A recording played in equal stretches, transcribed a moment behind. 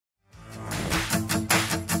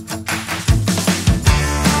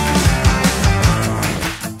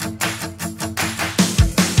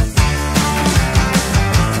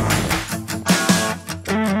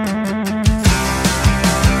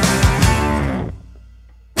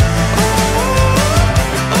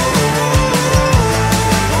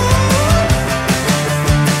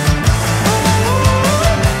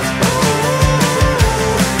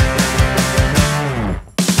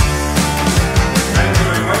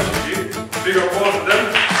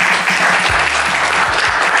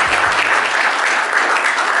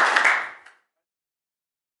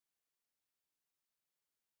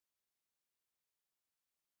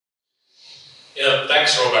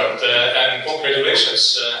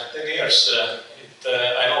congratulations, 10 years.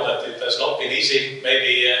 I know that it has not been easy.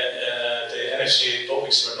 Maybe the energy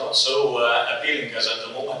topics were not so appealing as at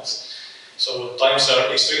the moment. So times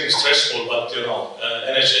are extremely stressful, but you know,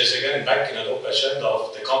 energy is again back in the top agenda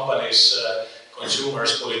of the companies,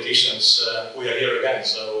 consumers, politicians. We are here again,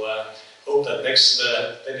 so hope that next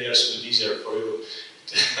 10 years will be easier for you.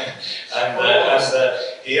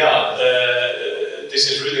 This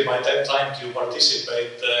is really my 10th time to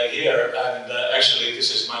participate here, and actually this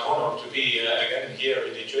is my honor to be again here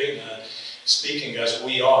in Lithuania, speaking as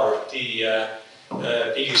we are the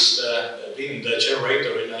biggest wind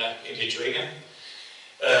generator in Lithuania.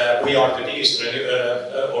 We are the biggest,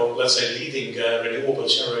 or let's say leading renewable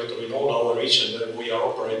generator in all our region. We are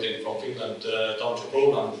operating from Finland down to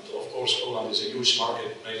Poland. Of course, Poland is a huge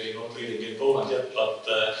market, maybe not leading in Poland yet, but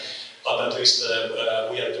at least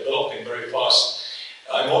we are developing very fast.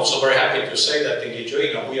 I'm also very happy to say that in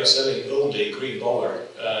Lithuania we are selling only green power.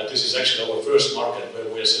 This is actually our first market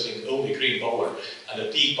where we are selling only green power, and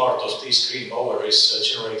a big part of this green power is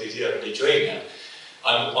generated here in Lithuania.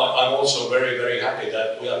 I'm also very, very happy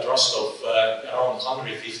that we have trust of around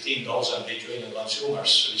 115,000 Lithuanian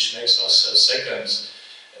consumers, which makes us a second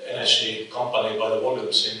energy company by the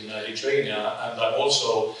volumes in Lithuania. And I'm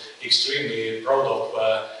also extremely proud of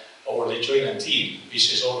our Lithuanian team,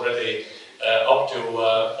 which is already up to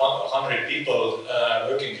 100 people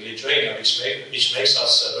working in Lithuania, which makes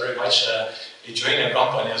us very much a Lithuanian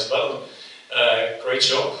company as well. Great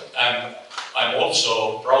job. And I'm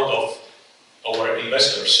also proud of our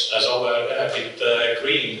investors, as our Enefit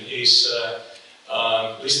Green is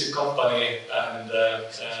a listed company and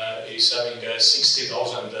is having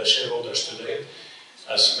 60,000 shareholders today,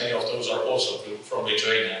 as many of those are also from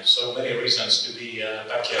Lithuania. So many reasons to be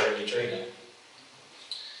back here in Lithuania.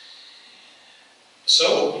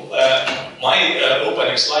 So my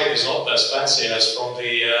opening slide is not as fancy as from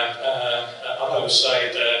the analyst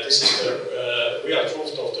side. This is the real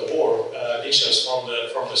truth of the war, pictures from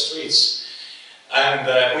the streets. And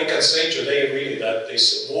we can say today really that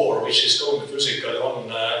this war, which is going physically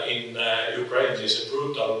on in Ukraine, is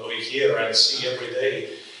brutal. We hear and see every day,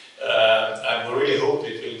 and we really hope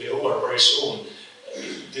it will be over very soon.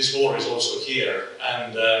 This war is also here,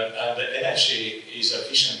 and the energy is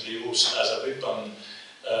efficiently used as a weapon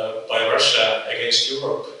by Russia against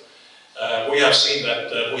Europe. We have seen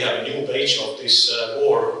that we have a new page of this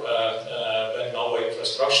war when our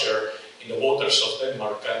infrastructure in the waters of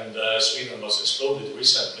Denmark and Sweden was exploded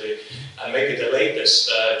recently, and maybe the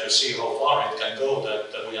latest to see how far it can go,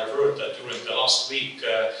 that we have heard that during the last week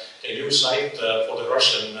the new site for the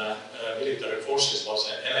Russian military forces was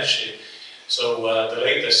Energia. So the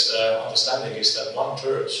latest understanding is that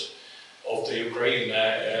 1/3 of the Ukraine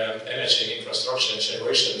energy infrastructure and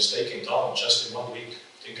generation is taken down just in 1 week.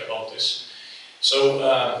 Think about this. So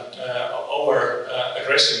our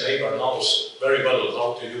aggressive neighbor knows very well how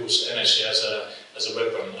to use energy as a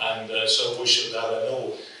weapon, and so we should have no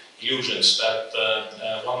illusions that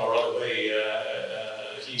one or other way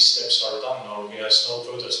his steps are done, or he has no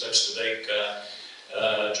further steps to take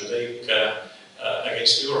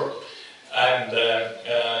against Europe. And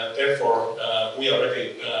therefore we are ready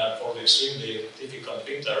for the extremely difficult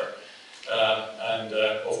winter. And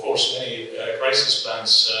of course many crisis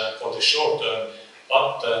plans for the short term,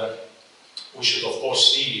 but we should of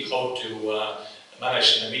course see how to manage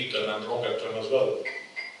in the mid-term and longer term as well.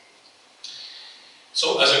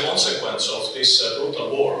 So as a consequence of this brutal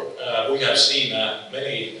war, we have seen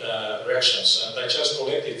many reactions, and I just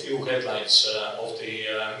collected a few headlines of the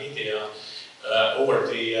media over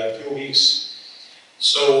the few weeks.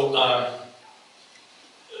 So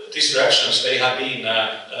these reactions, they have been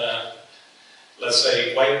let's say,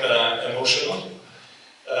 quite emotional.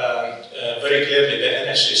 Very clearly, the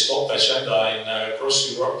energy stop agenda across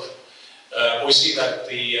Europe. We see that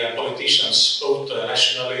the politicians, both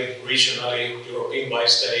nationally, regionally,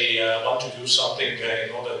 European-wise, they want to do something in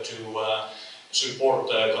order to support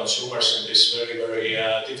consumers in this very, very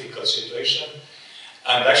difficult situation.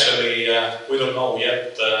 And actually, we don't know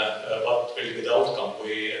yet what will be the outcome.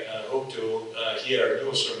 We hope to hear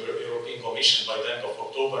news from the European Commission by the end of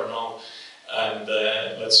October now. And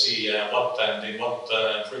let's see what and in what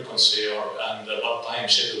frequency and what time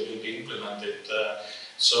schedule will be implemented.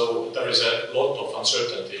 So there is a lot of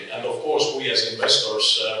uncertainty. And of course, we as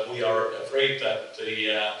investors, we are afraid that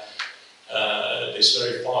this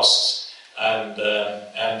very fast and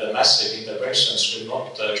the massive interventions will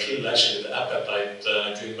not kill actually the appetite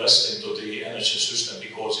to invest into the energy system,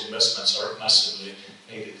 because investments are massively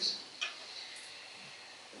needed.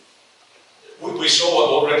 We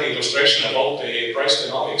saw already illustration about the price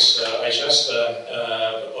dynamics. I just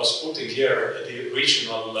was putting here the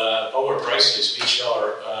regional power prices, which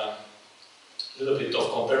are a little bit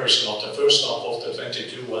of comparison of the first half of the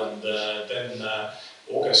 22 and then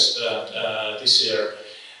August this year.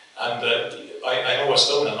 And I know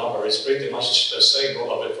Estonia number is pretty much the same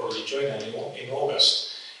probably for Lithuania in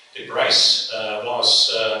August. The price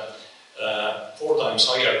was 4 times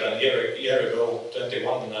higher than a year ago,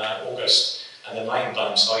 21 August, and then 9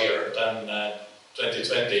 times higher than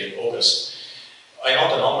 2020 August. I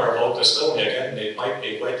know the number about Estonia again, it might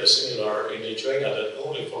be quite similar in Lithuania, that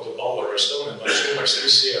only for the power Estonian consumers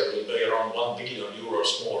this year will pay around 1 billion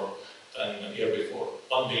euros more than the year before.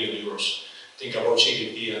 1 billion euros. Think about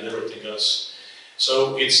GDP and everything else.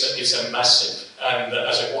 So it's a massive, and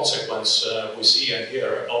as a consequence, we see and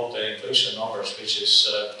hear about the inflation numbers, which is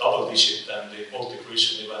double digit, and the Baltic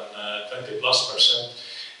region even 20+%,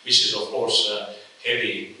 which is of course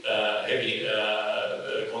heavy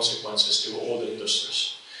consequences to all the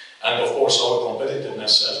industries. And of course our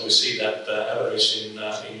competitiveness, as we see that average in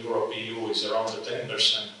Europe, EU is around the 10%.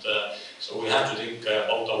 So we have to think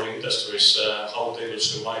about our industries, how they will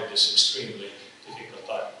survive this extremely difficult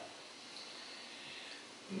time.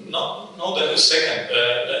 Now the second,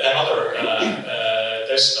 another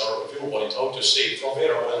test or viewpoint, how to see from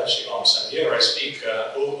where our energy comes. And here I speak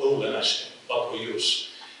old energy, what we use.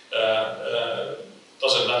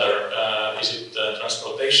 Doesn't matter, is it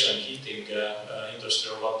transportation, heating,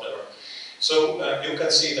 industry or whatever. So you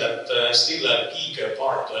can see that still a big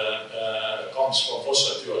part comes from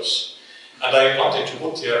fossil fuels. And I wanted to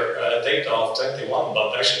put here data of 21,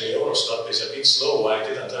 but actually Eurostat is a bit slow. I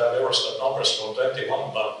didn't have Eurostat numbers from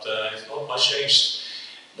 21, but it's not much changed.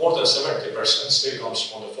 More than 70% still comes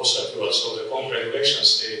from the fossil fuels. So the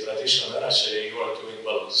congratulations, the traditional energy, you are doing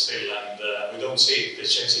well still, and we don't see it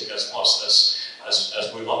changing as fast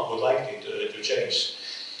as we would like it to change.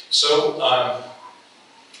 So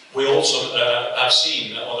we also have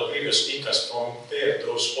seen on the previous speakers from where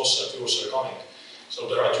those fossil fuels are coming. So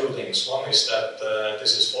there are 2 things. One is that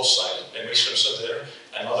this is fossil emissions are there.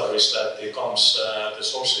 Another is that it comes the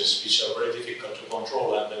sources which are very difficult to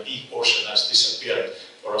control, and the big portion has disappeared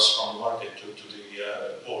for us from the market to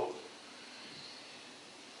the board.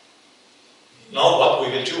 Now what we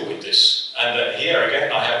will do with this? And here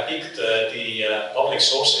again I have picked the public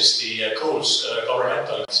sources, the goals,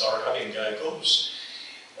 governmentals are having goals.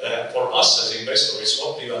 For us as investors, it's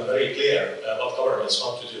not even very clear what governments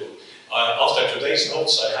want to do. After today's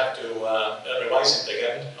notes, I have to revise it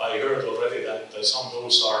again. I heard already that some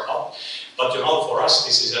goals are up, but you know, for us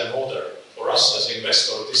this is an order. For us as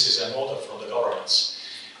investors, this is an order from the governments.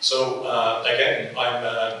 So again, I'm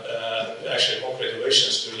actually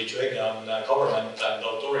congratulations to Lithuanian government and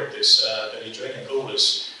authorities. The Lithuanian goal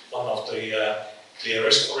is one of the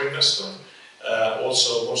clearest for investor,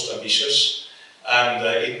 also most ambitious, and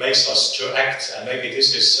it makes us to act. And maybe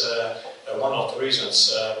this is one of the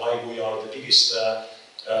reasons why we are the biggest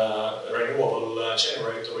renewable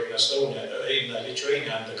generator in Estonia, in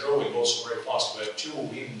Lithuania, and growing also very fast. We have 2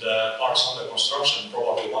 wind parks under construction,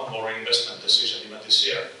 probably 1 more investment decision even this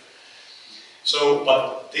year. So,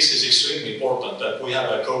 but this is extremely important that we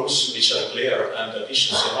have goals which are clear and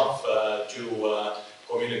ambitious enough to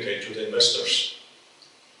communicate to the investors.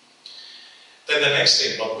 Then the next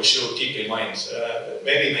thing what we should keep in mind,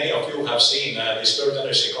 many of you have seen this World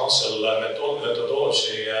Energy Council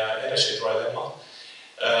methodology, energy trilemma.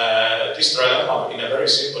 This trilemma, in a very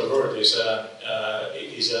simple word, is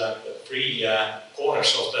 3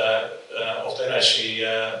 corners of the energy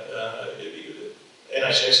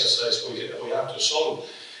exercise we have to solve.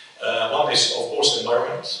 One is, of course,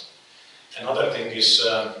 environment. Another thing is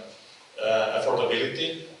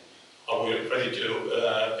affordability. Are we ready to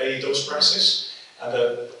pay those prices? And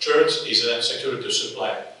the third is security of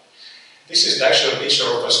supply. This is the actual picture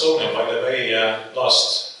of Estonia, by the way,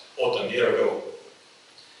 last autumn, year ago.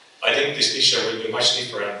 I think this picture will be much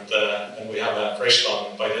different when we have a fresh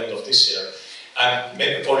one by the end of this year. And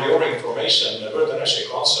maybe for your information, the World Energy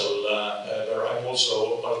Council, where I'm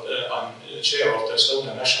also I'm chair of the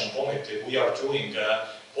Estonian National Committee, we are doing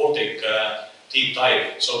Baltic deep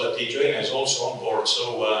dive, so that Lithuania is also on board.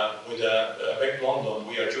 So with WEC London,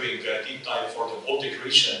 we are doing a deep dive for the Baltic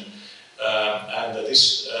region, and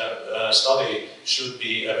this study should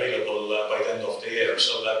be available by the end of the year,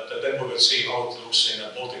 so that then we will see how it looks in a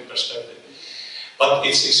Baltic perspective. But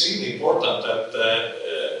it's extremely important that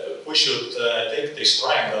we should take this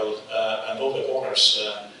triangle and all the corners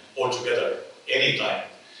all together, anytime.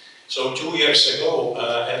 So 2 years ago,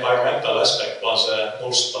 environmental aspect was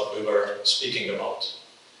most what we were speaking about.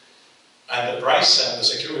 And the price and the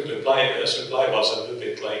security supply was a little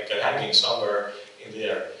bit like hanging somewhere in the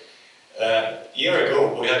air. A year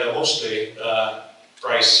ago, we had a mostly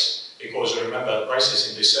price, because you remember prices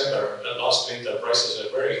in December, last winter prices are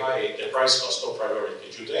very high, the price was top priority.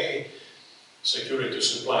 Today, security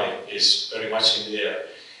supply is very much in the air.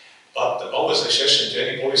 But our suggestion to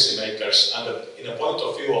any policymakers, and in a point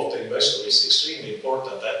of view of the investor, is extremely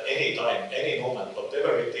important at any time, any moment,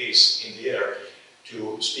 whatever it is in the air,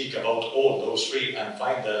 to speak about all those three and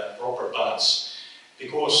find the proper balance.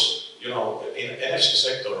 Because, you know, in the energy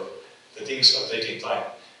sector, the things are taking time.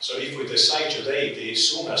 So if we decide today, the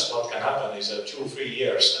soonest what can happen is 2-3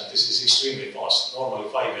 years, and this is extremely fast, normally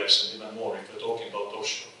 5 years and even more if we're talking about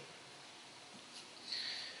offshore.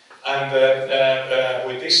 And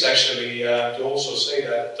with this actually, to also say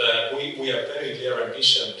that we have very clear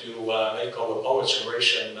ambition to make our power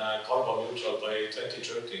generation carbon neutral by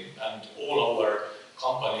 2030 and all our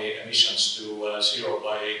company emissions to zero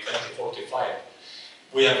by 2045.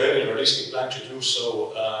 We have a very realistic plan to do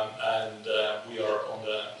so, and we are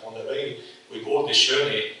on the way. We call this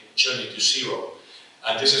journey to zero.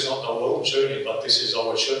 And this is not our own journey, but this is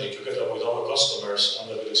our journey together with our customers,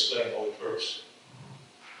 and I will explain how it works.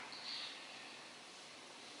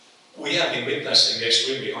 We have been witnessing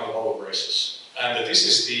extremely high power prices, and this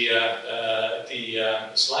is the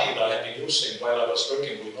slide I have been using while I was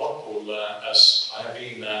working with Nord Pool, as I have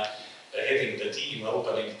been heading the team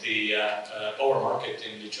opening the power market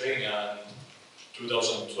in Lithuania in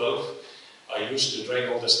 2012. I used to train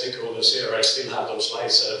all the stakeholders here. I still have those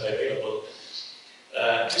slides available.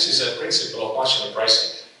 This is a principle of marginal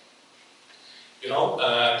pricing. You know,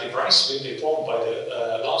 the price will be formed by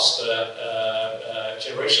the last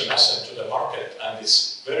generation asset to the market, and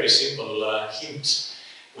it's very simple hint.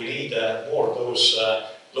 We need more of those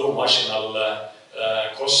low marginal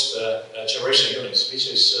cost generation units, which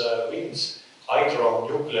is wind, hydro,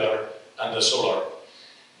 nuclear, and the solar.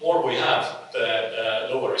 More we have, the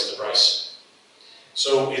lower is the price.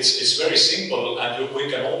 So it's very simple, and we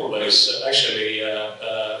can always actually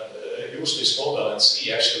use this model and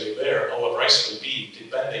see actually where our price will be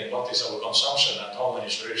depending what is our consumption and how many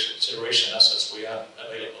generation assets we have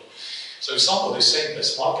available. So if somebody is saying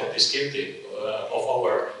this market is guilty of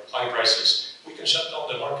our high prices, we can shut down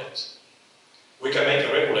the market. We can make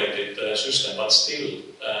a regulated system, but still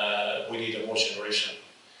we need a more generation.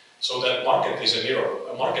 So that market is a mirror.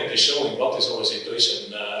 A market is showing what is our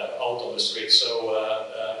situation out on the street. So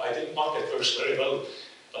I think market works very well,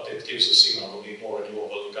 but it gives a signal we need more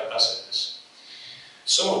renewable capacities.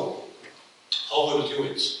 So, how will we do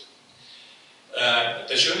it?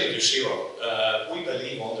 The journey to zero, we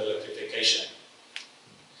believe on the electrification.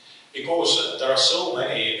 Because there are so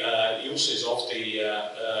many uses of the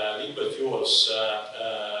liquid fuels,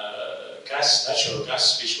 gas, natural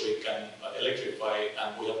gas, which we can electrify,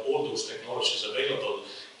 and we have all those technologies available.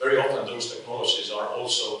 Very often those technologies are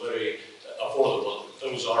also very affordable.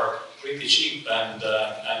 Those are pretty cheap and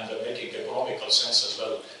making economical sense as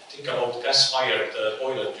well. Think about gas-fired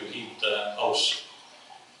boiler to heat house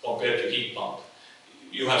compared to heat pump.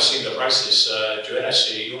 You have seen the prices to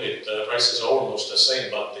energy unit prices are almost the same,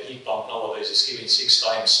 but the heat pump nowadays is giving 6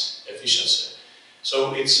 times efficiency.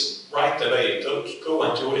 So it's right away. Go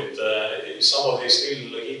and do it. If somebody is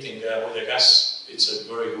still heating with the gas, it's a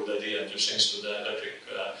very good idea to change to the electric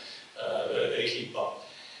heat pump.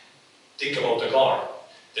 Think about the car.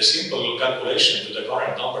 The simple calculation to the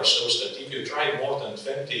current number shows that if you drive more than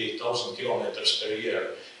 20,000 kilometers per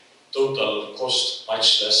year, total cost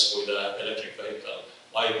much less with an electric vehicle.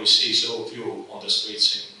 Why we see so few on the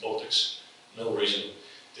streets in Baltics? No reason.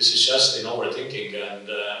 This is just in our thinking, and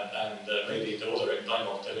maybe the ordering time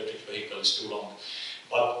of the electric vehicle is too long.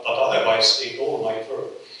 But otherwise, it all might work.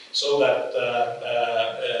 So that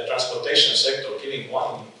transportation sector giving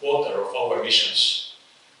 1/4 of our emissions,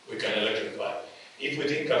 we can electrify. If we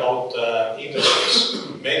think about industries,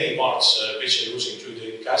 many parts which are using to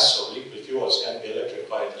the gas or liquid fuels can be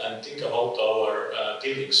electrified, and think about our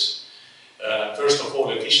buildings. First of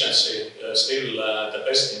all, efficiency, still the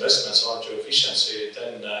best investments are to efficiency,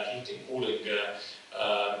 then heating, cooling,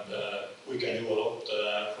 we can do a lot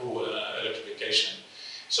through electrification.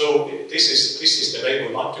 So this is the way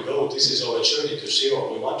we want to go. This is our journey to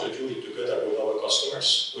zero. We want to do it together with our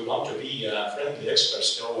customers. We want to be friendly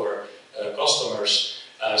experts to our customers,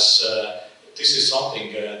 as this is something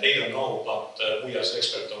they don't know, but we as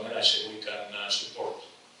experts on energy, we can support.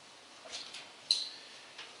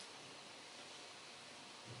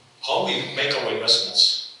 How we make our investments?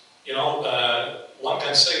 You know, one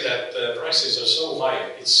can say that prices are so high,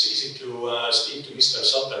 it's easy to speak to Mr.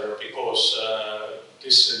 Sutter because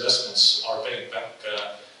these investments are paying back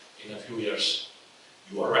in a few years.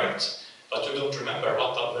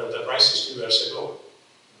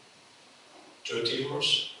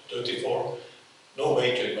 no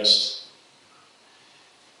way to invest.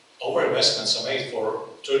 Our investments are made for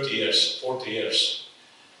 30 years, 40 years.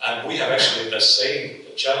 And we have actually the same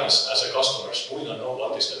challenge as a customers. We don't know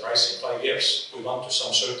what is the price in 5 years. We want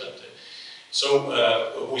some certainty.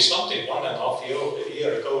 So we started 1.5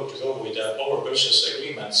 years ago to go with power purchase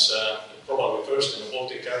agreements, probably first in the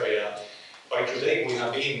Baltic area. By today we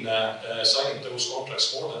have been signing those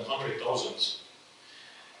contracts more than 100,000,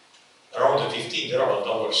 around 15 terawatt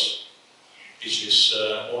hours, which is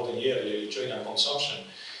more than yearly Lithuanian consumption.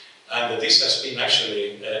 And this has been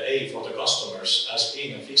actually for the customers, has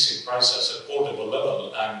been fixing prices at affordable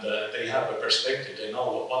level, and they have a perspective, they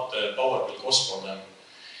know what the power will cost for them.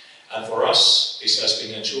 And for us, this has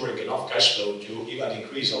been ensuring enough cash flow to even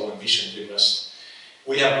increase our ambition to invest.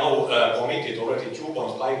 We have now committed already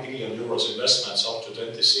 2.5 billion euros investments up to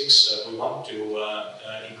 26. We want to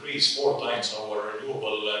increase 4 times our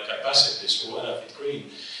renewable capacities to benefit green.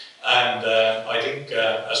 And I think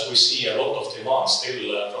as we see a lot of demand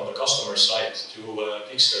still from the customer side to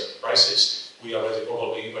fix their prices, we already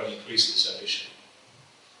probably even increase this ambition.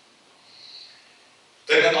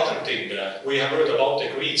 Then another thing, we have heard about the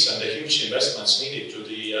grids and the huge investments needed to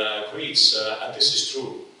the grids, and this is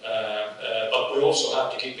true. But we also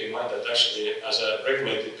have to keep in mind that actually as a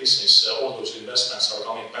regulated business, all those investments are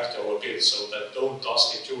coming back to our bills, so that don't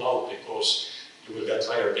ask it too loud because you will get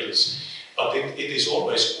higher bills. But it is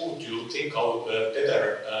always good to think how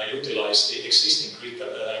better utilize the existing grid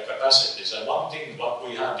capacities. And one thing what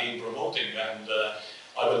we have been promoting, and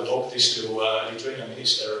I will talk this to Lithuanian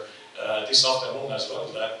Minister this afternoon as well,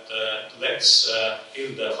 that let's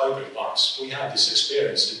build hybrid parks. We have this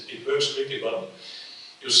experience, it works pretty well.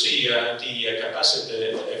 You see the capacity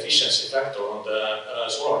efficiency factor on the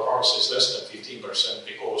solar parks is less than 15%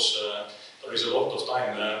 because there is a lot of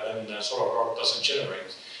time when solar park doesn't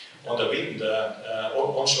generate. On the wind,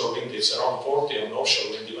 onshore wind is around 40, on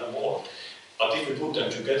offshore wind even more. But if we put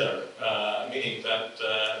them together, meaning that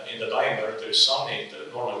in the time where there is sunny,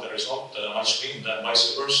 normally there is not much wind and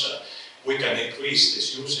vice versa, we can increase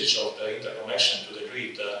this usage of the interconnection to the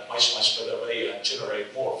grid much better way and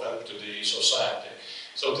generate more value to the society.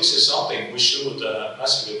 So this is something we should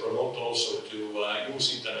massively promote also to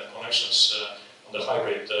use internet connections on the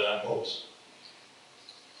hybrid mode.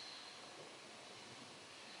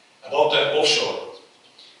 About the offshore,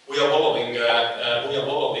 we are following,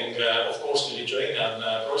 of course, the Lithuanian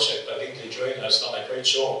project. I think Lithuania has done a great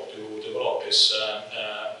job to develop this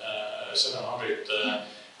 700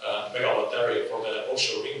 megawatt area for the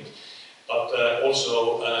offshore wind. But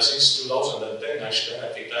also since 2010, actually,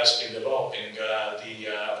 Energia has been developing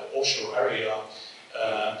the offshore area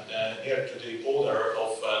near to the border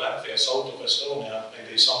of Latvia, south of Estonia.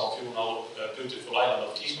 Maybe some of you know the beautiful island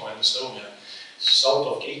of Kihnu in Estonia. South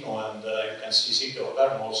of Kihnu, and you can see city of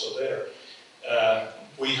Pärnu also there.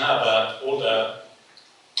 We have all the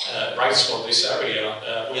rights for this area.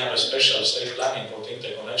 We have a special state planning for the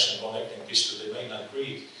interconnection connecting this to the mainland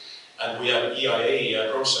grid. And we have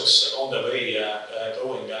EIA process on the way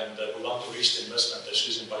going, and we want to reach the investment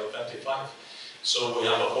decision by 25. So we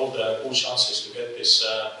have all the good chances to get this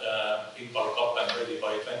wind park up and ready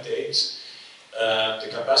by 28. The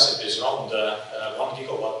capacity is around 1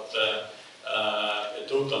 gigawatt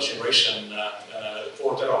total generation,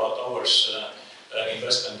 4 terawatt hours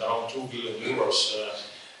investment, around 2 billion euros.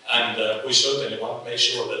 And we certainly want to make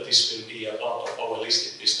sure that this will be a part of our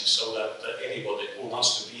listed business, so that anybody who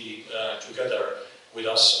wants to be together with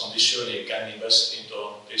us on this journey can invest into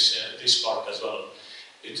this park as well.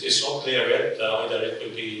 It's not clear yet whether it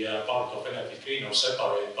will be part of Energia Green or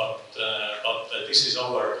separate, but this is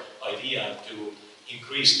our idea to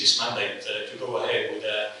increase this mandate to go ahead with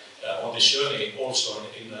on this journey also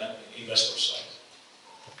in the investor side.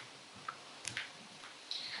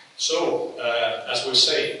 So, as we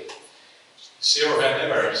say, zero had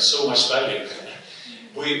never so much value.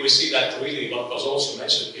 We see that really what was also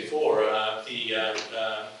mentioned before,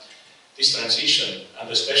 this transition and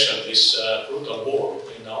especially this brutal war,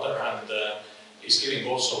 on the other hand, is giving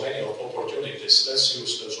also many opportunities. Let's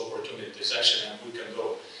use those opportunities actually, and we can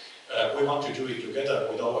go. We want to do it together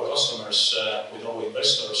with our customers, with our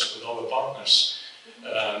investors, with our partners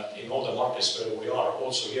in all the markets where we are,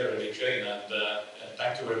 also here in Lithuania. And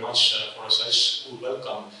thank you very much for such good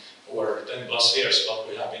welcome over 10 plus years what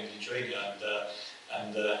we have in Lithuania.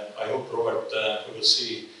 And I hope, Robert, we will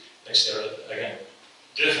see next year again.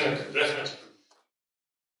 Definitely, definitely.